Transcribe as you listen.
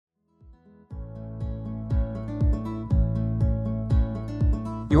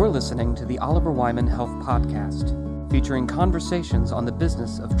You're listening to the Oliver Wyman Health Podcast, featuring conversations on the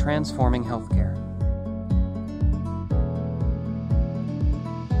business of transforming healthcare.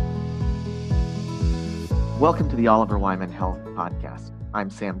 Welcome to the Oliver Wyman Health Podcast. I'm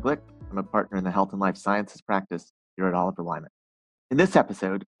Sam Glick. I'm a partner in the Health and Life Sciences practice here at Oliver Wyman. In this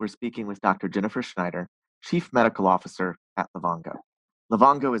episode, we're speaking with Dr. Jennifer Schneider, Chief Medical Officer at Livongo.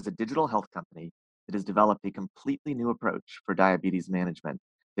 Livongo is a digital health company that has developed a completely new approach for diabetes management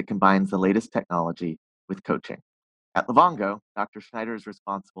that combines the latest technology with coaching. At Livongo, Dr. Schneider is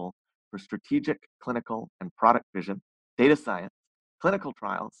responsible for strategic, clinical, and product vision, data science, clinical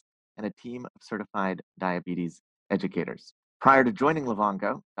trials, and a team of certified diabetes educators. Prior to joining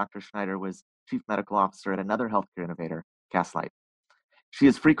Livongo, Dr. Schneider was Chief Medical Officer at another healthcare innovator, Castlight. She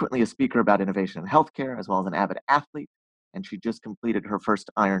is frequently a speaker about innovation in healthcare, as well as an avid athlete, and she just completed her first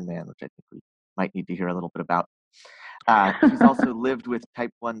Ironman, which I think we might need to hear a little bit about. She's also lived with type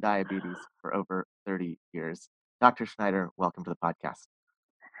 1 diabetes for over 30 years. Dr. Schneider, welcome to the podcast.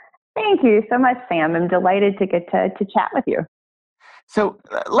 Thank you so much, Sam. I'm delighted to get to chat with you. So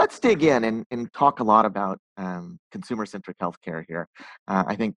let's dig in and talk a lot about consumer-centric healthcare here.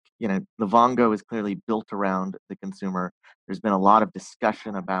 I think, Livongo is clearly built around the consumer. There's been a lot of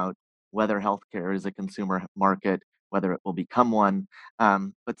discussion about whether healthcare is a consumer market, whether it will become one,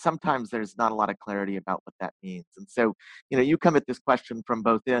 but sometimes there's not a lot of clarity about what that means. And so, you come at this question from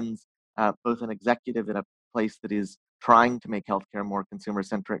both ends, both an executive in a place that is trying to make healthcare more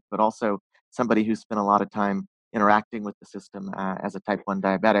consumer-centric, but also somebody who spent a lot of time interacting with the system as a type 1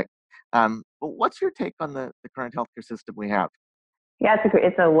 diabetic. But what's your take on the current healthcare system we have? Yeah,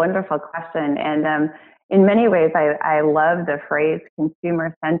 it's a wonderful question. And in many ways, I love the phrase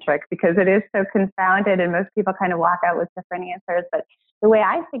consumer-centric because it is so confounded and most people kind of walk out with different answers. But the way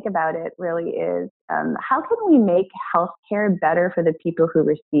I think about it really is how can we make healthcare better for the people who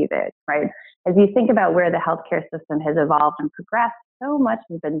receive it, right? As you think about where the healthcare system has evolved and progressed, so much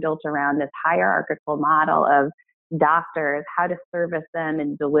has been built around this hierarchical model of doctors, how to service them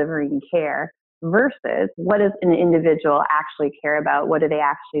in delivering care, versus what does an individual actually care about? What do they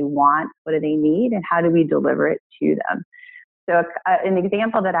actually want? What do they need? And how do we deliver it to them? So an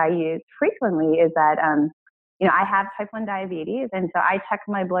example that I use frequently is that, I have type 1 diabetes, and so I check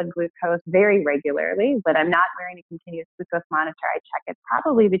my blood glucose very regularly, but I'm not wearing a continuous glucose monitor. I check it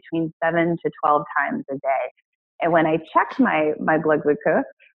probably between 7 to 12 times a day. And when I check my blood glucose,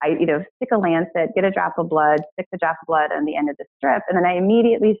 I stick a lancet, get a drop of blood, stick the drop of blood on the end of the strip, and then I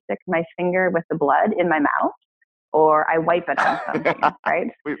immediately stick my finger with the blood in my mouth, or I wipe it on something,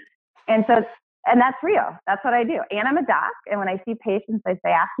 right? And that's real. That's what I do. And I'm a doc, and when I see patients, I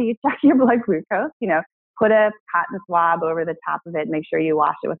say, after you check your blood glucose, put a cotton swab over the top of it, make sure you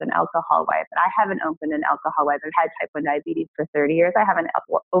wash it with an alcohol wipe. And I haven't opened an alcohol wipe. I've had type 1 diabetes for 30 years. I haven't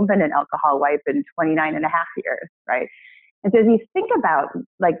opened an alcohol wipe in 29 and a half years, right? And so as you think about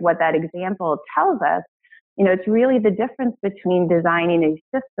like what that example tells us, it's really the difference between designing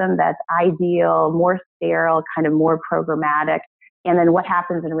a system that's ideal, more sterile, kind of more programmatic, and then what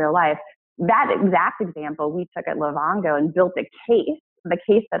happens in real life. That exact example we took at Livongo and built a case. The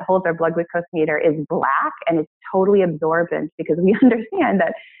case that holds our blood glucose meter is black and it's totally absorbent because we understand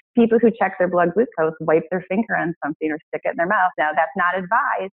that people who check their blood glucose wipe their finger on something or stick it in their mouth. Now, that's not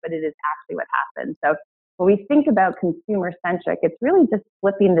advised, but it is actually what happens. So when we think about consumer-centric, it's really just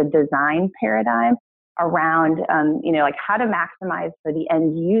flipping the design paradigm around, like how to maximize for the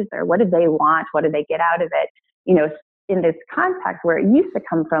end user. What do they want? What do they get out of it? In this context where it used to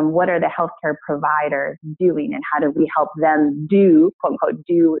come from, what are the healthcare providers doing and how do we help them do, quote unquote,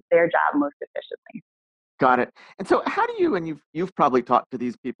 do their job most efficiently? Got it. And so how do you, and you've probably talked to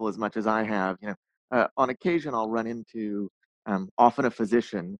these people as much as I have, on occasion I'll run into often a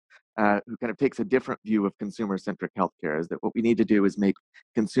physician who kind of takes a different view of consumer-centric healthcare, is that what we need to do is make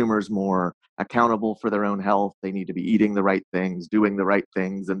consumers more accountable for their own health. They need to be eating the right things, doing the right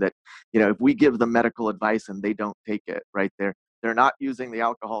things, and that, if we give them medical advice and they don't take it, right, they're not using the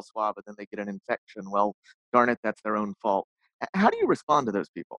alcohol swab and then they get an infection. Well, darn it, that's their own fault. How do you respond to those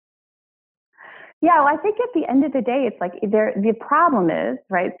people? Yeah, well, I think at the end of the day, it's like the problem is,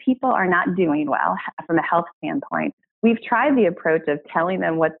 right, people are not doing well from a health standpoint. We've tried the approach of telling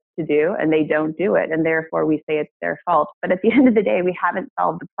them what to do and they don't do it. And therefore we say it's their fault. But at the end of the day, we haven't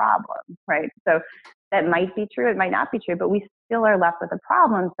solved the problem, right? So that might be true. It might not be true, but we still are left with a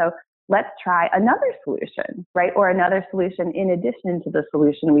problem. So let's try another solution, right? Or another solution in addition to the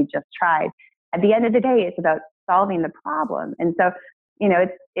solution we just tried. At the end of the day, it's about solving the problem. And so,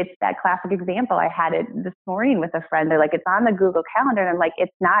 it's that classic example. I had it this morning with a friend. They're like, it's on the Google Calendar. And I'm like,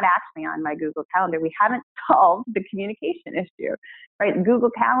 it's not actually on my Google Calendar. We haven't solved the communication issue, right?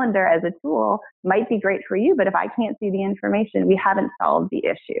 Google Calendar as a tool might be great for you, but if I can't see the information, we haven't solved the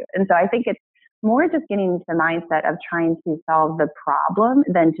issue. And so I think it's more just getting into the mindset of trying to solve the problem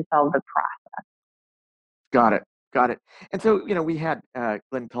than to solve the process. Got it. Got it. And so, we had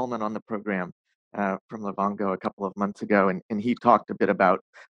Glenn Tullman on the program from Livongo a couple of months ago, and he talked a bit about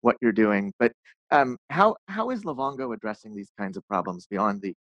what you're doing. But how is Livongo addressing these kinds of problems beyond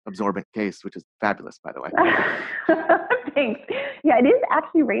the absorbent case, which is fabulous, by the way? Thanks. Yeah, it is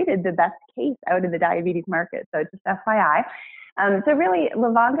actually rated the best case out in the diabetes market. So just FYI. So really,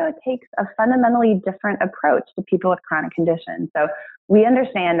 Livongo takes a fundamentally different approach to people with chronic conditions. So we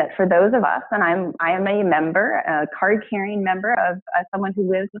understand that for those of us, and I am a member, a card-carrying member of someone who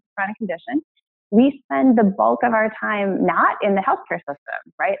lives with a chronic condition, we spend the bulk of our time not in the healthcare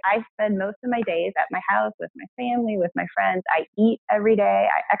system, right? I spend most of my days at my house with my family, with my friends. I eat every day.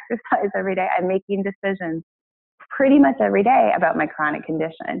 I exercise every day. I'm making decisions pretty much every day about my chronic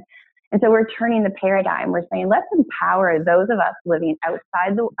condition. And so we're turning the paradigm. We're saying, let's empower those of us living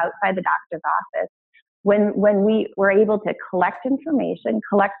outside the doctor's office. When we were able to collect information,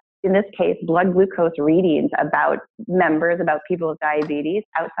 in this case, blood glucose readings about members, about people with diabetes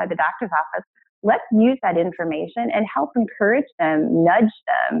outside the doctor's office, let's use that information and help encourage them, nudge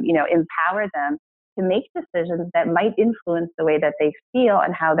them, empower them to make decisions that might influence the way that they feel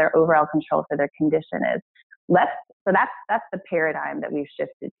and how their overall control for their condition is. So that's the paradigm that we've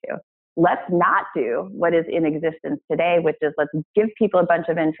shifted to. Let's not do what is in existence today, which is let's give people a bunch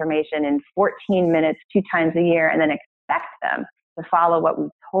of information in 14 minutes, 2 times a year, and then expect them to follow what we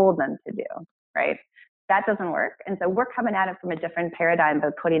told them to do, right? That doesn't work. And so we're coming at it from a different paradigm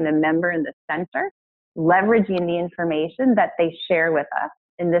by putting the member in the center, leveraging the information that they share with us,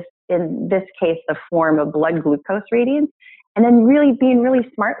 in this case, the form of blood glucose readings, and then really being really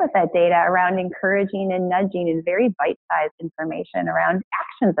smart with that data around encouraging and nudging and very bite-sized information around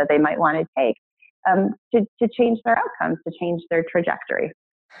actions that they might want to take to change their outcomes, to change their trajectory.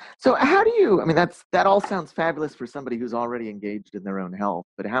 So how do you, that all sounds fabulous for somebody who's already engaged in their own health,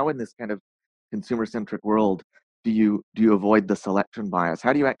 but how in this kind of consumer-centric world do you avoid the selection bias?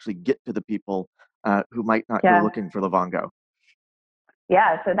 How do you actually get to the people who might not go looking for Livongo?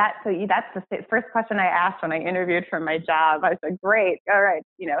 Yeah, so that's the first question I asked when I interviewed for my job. I said, "Great, all right,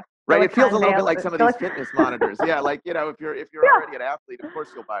 Right, it feels a little bit like some of these fitness monitors. Yeah, like if you're already an athlete, of course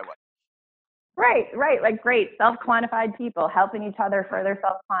you'll buy one. Right, like great self-quantified people helping each other further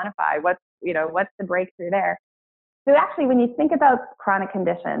self-quantify. What's the breakthrough there? So actually, when you think about chronic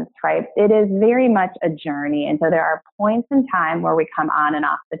conditions, right, it is very much a journey, and so there are points in time where we come on and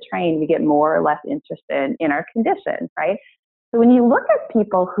off the train. We get more or less interested in our condition, right? So when you look at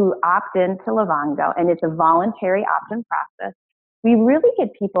people who opt into Livongo, and it's a voluntary opt-in process, we really get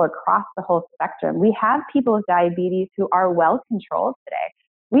people across the whole spectrum. We have people with diabetes who are well controlled today.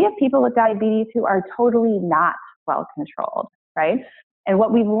 We have people with diabetes who are totally not well controlled, right? And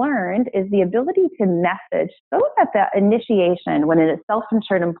what we've learned is the ability to message both at the initiation when a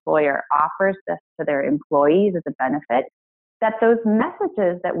self-insured employer offers this to their employees as a benefit, that those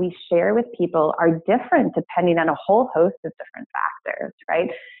messages that we share with people are different depending on a whole host of different factors, right?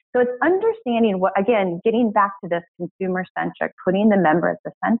 So it's understanding what, again, getting back to this consumer-centric, putting the member at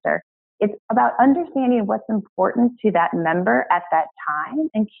the center. It's about understanding what's important to that member at that time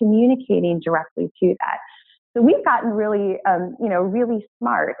and communicating directly to that. So we've gotten really, really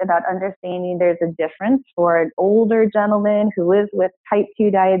smart about understanding there's a difference for an older gentleman who lives with type 2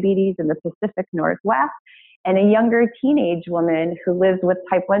 diabetes in the Pacific Northwest and a younger teenage woman who lives with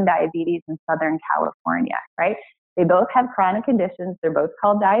type 1 diabetes in Southern California, right? They both have chronic conditions. They're both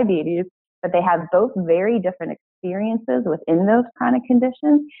called diabetes, but they have both very different experiences within those chronic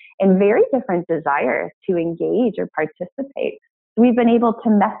conditions and very different desires to engage or participate. We've been able to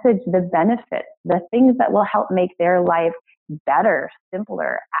message the benefits, the things that will help make their life better,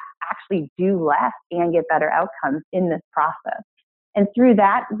 simpler, actually do less and get better outcomes in this process. And through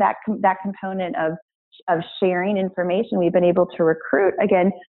that component of sharing information, we've been able to recruit.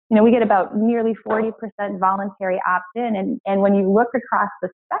 Again, we get about nearly 40% voluntary opt-in. And when you look across the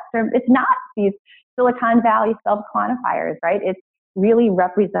spectrum, it's not these Silicon Valley self-quantifiers, right? It really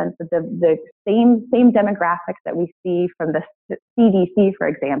represents the same demographics that we see from the CDC, for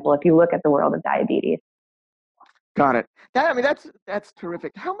example, if you look at the world of diabetes. Got it. That's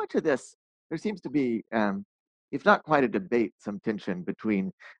terrific. How much of this, there seems to be, if not quite a debate, some tension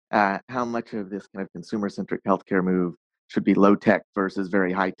between how much of this kind of consumer-centric healthcare move should be low-tech versus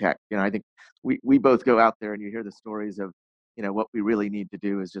very high-tech. I think we both go out there and you hear the stories of what we really need to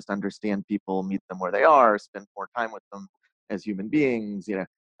do is just understand people, meet them where they are, spend more time with them as human beings,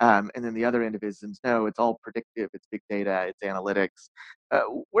 and then the other end of it is, no, it's all predictive, it's big data, it's analytics.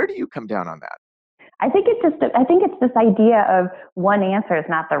 Where do you come down on that? I think it's this idea of one answer is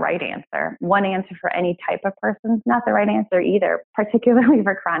not the right answer. One answer for any type of person is not the right answer either, particularly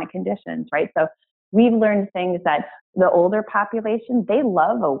for chronic conditions, right? So we've learned things that the older population, they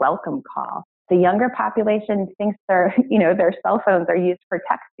love a welcome call. The younger population thinks their cell phones are used for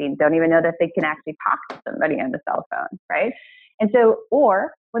texting, don't even know that they can actually talk to somebody on the cell phone, right? And so,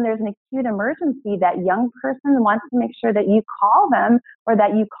 or when there's an acute emergency, that young person wants to make sure that you call them or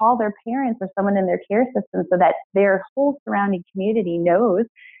that you call their parents or someone in their care system so that their whole surrounding community knows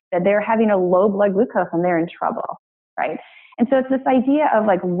that they're having a low blood glucose and they're in trouble, right? And so it's this idea of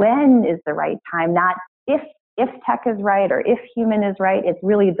like, when is the right time, not if tech is right or if human is right. It's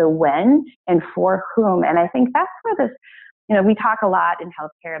really the when and for whom. And I think that's where this, we talk a lot in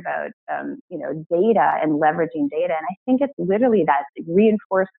healthcare about, data and leveraging data. And I think it's literally that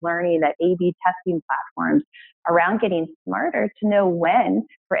reinforced learning, that A/B testing platforms around getting smarter to know when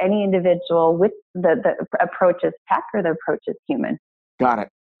for any individual with the approach is tech or the approach is human. Got it.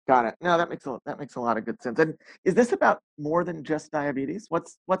 No, that makes a lot of good sense. And is this about more than just diabetes?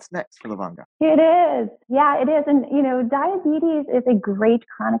 What's next for Livongo? It is. Yeah, it is. And, diabetes is a great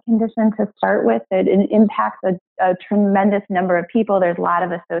chronic condition to start with. It impacts a tremendous number of people. There's a lot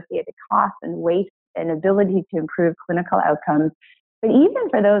of associated costs and waste and ability to improve clinical outcomes. But even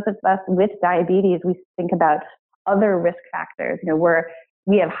for those of us with diabetes, we think about other risk factors, where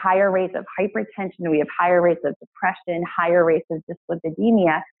we have higher rates of hypertension, we have higher rates of depression, higher rates of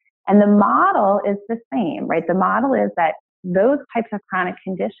dyslipidemia. And the model is the same, right? The model is that those types of chronic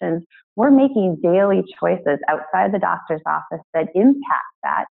conditions, we're making daily choices outside the doctor's office that impact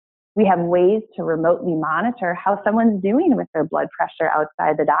that. We have ways to remotely monitor how someone's doing with their blood pressure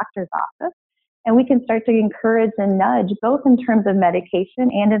outside the doctor's office. And we can start to encourage and nudge both in terms of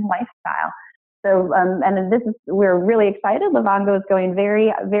medication and in lifestyle. So, we're really excited. Livongo is going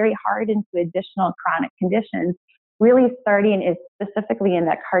very, very hard into additional chronic conditions, really starting is specifically in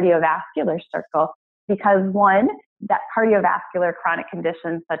that cardiovascular circle, because one, that cardiovascular chronic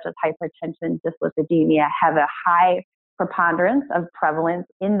conditions such as hypertension, dyslipidemia have a high preponderance of prevalence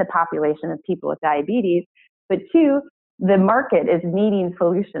in the population of people with diabetes. But two, the market is needing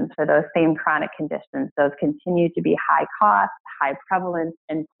solutions for those same chronic conditions. Those continue to be high cost, high prevalence,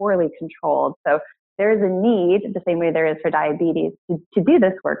 and poorly controlled. So there is a need, the same way there is for diabetes, to do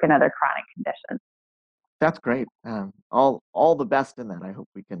this work in other chronic conditions. That's great. All the best in that. I hope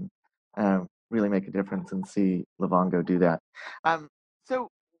we can really make a difference and see Livongo do that. So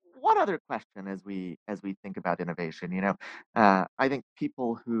one other question as we think about innovation, I think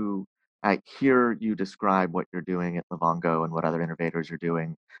people who hear you describe what you're doing at Livongo and what other innovators are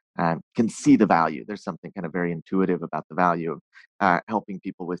doing can see the value. There's something kind of very intuitive about the value of helping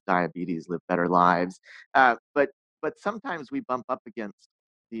people with diabetes live better lives. But sometimes we bump up against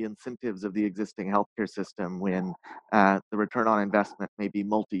the incentives of the existing healthcare system when the return on investment may be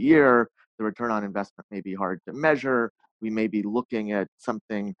multi-year, the return on investment may be hard to measure. We may be looking at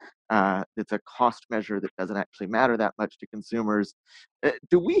something that's a cost measure that doesn't actually matter that much to consumers.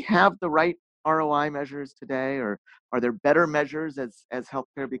 Do we have the right ROI measures today, or are there better measures as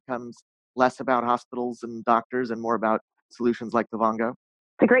healthcare becomes less about hospitals and doctors and more about solutions like Livongo?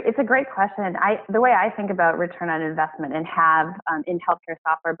 It's a great question. The way I think about return on investment and have in healthcare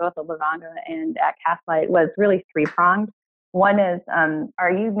software, both at Livongo and at Castlight, was really three-pronged. One is,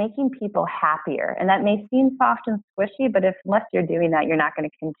 are you making people happier? And that may seem soft and squishy, but unless you're doing that, you're not going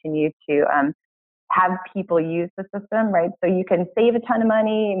to continue to have people use the system, right? So you can save a ton of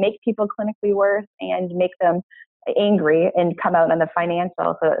money, make people clinically worse, and make them angry and come out on the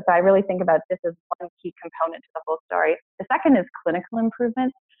financial. So I really think about this as one key component to the whole story. The second is clinical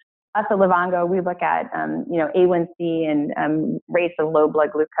improvement. Us at Livongo, we look at A1C and rates of low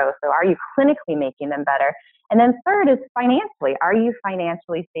blood glucose. So are you clinically making them better? And then third is financially. Are you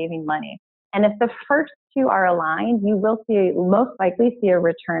financially saving money? And if the first two are aligned, you will most likely see a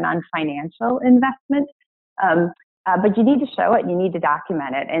return on financial investment. But you need to show it and you need to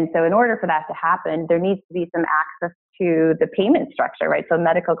document it. And so in order for that to happen, there needs to be some access to the payment structure, right? So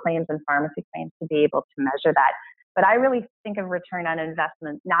medical claims and pharmacy claims to be able to measure that. But I really think of return on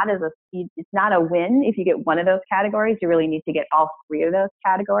investment not as it's not a win if you get one of those categories. You really need to get all three of those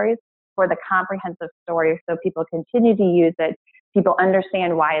categories for the comprehensive story so people continue to use it, people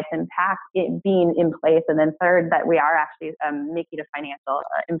understand why it being in place, and then third, that we are actually making a financial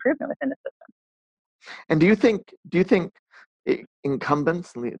improvement within the system. And do you think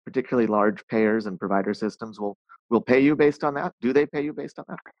incumbents, particularly large payers and provider systems, will pay you based on that? Do they pay you based on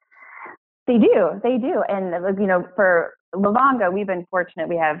that? They do. And, for Livongo, we've been fortunate.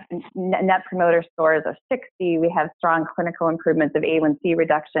 We have net promoter scores of 60. We have strong clinical improvements of A1C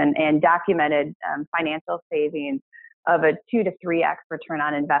reduction and documented financial savings of a 2 to 3x return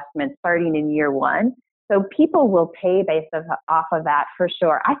on investment starting in year one. So people will pay based off of that for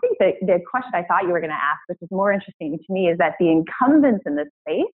sure. I think that the question I thought you were going to ask, which is more interesting to me, is that the incumbents in this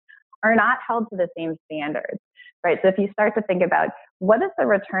space are not held to the same standards, right? So if you start to think about what is the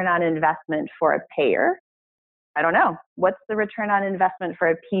return on investment for a payer, I don't know. What's the return on investment for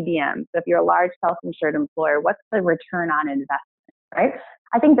a PBM? So if you're a large self-insured employer, what's the return on investment, right?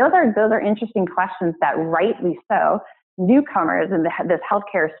 I think those are interesting questions that, rightly so, newcomers in this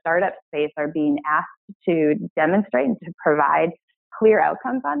healthcare startup space are being asked to demonstrate and to provide clear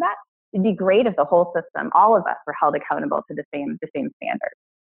outcomes on that. It'd be great if the whole system, all of us, were held accountable to the same standards.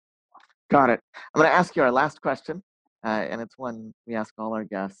 Got it. I'm going to ask you our last question, and it's one we ask all our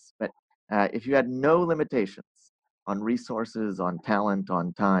guests. But if you had no limitations on resources, on talent,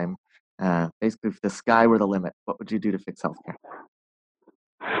 on time, basically if the sky were the limit, what would you do to fix healthcare?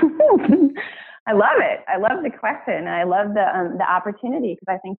 I love it. I love the question. I love the opportunity,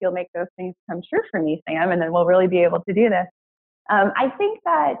 because I think you'll make those things come true for me, Sam, and then we'll really be able to do this. I think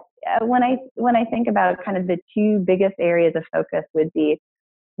that when I think about kind of the two biggest areas of focus would be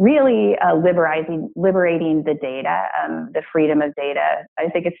really liberating the data, the freedom of data. I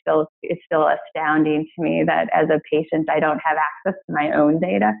think it's still astounding to me that as a patient I don't have access to my own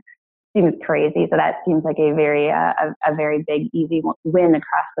data. Seems crazy. So that seems like a very big, easy win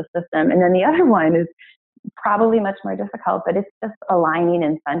across the system. And then the other one is probably much more difficult, but it's just aligning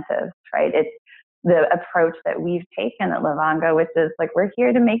incentives, right? It's the approach that we've taken at Livongo, which is like, we're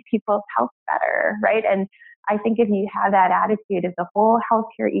here to make people's health better, right? And I think if you have that attitude, if the whole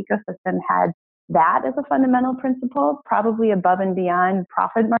healthcare ecosystem had that as a fundamental principle, probably above and beyond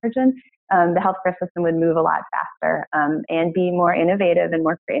profit margin, the healthcare system would move a lot faster and be more innovative and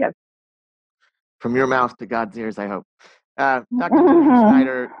more creative. From your mouth to God's ears, I hope. Dr. Jennifer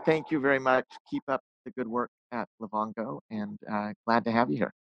Schneider, thank you very much. Keep up the good work at Livongo, and glad to have you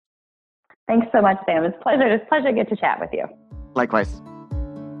here. Thanks so much, Sam. It's a pleasure to get to chat with you. Likewise.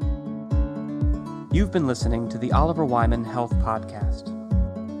 You've been listening to the Oliver Wyman Health Podcast.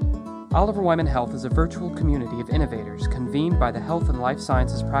 Oliver Wyman Health is a virtual community of innovators convened by the health and life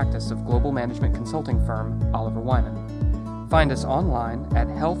sciences practice of global management consulting firm Oliver Wyman. Find us online at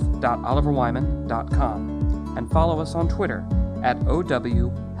health.oliverwyman.com and follow us on Twitter at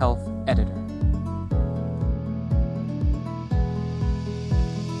OW Health Editor.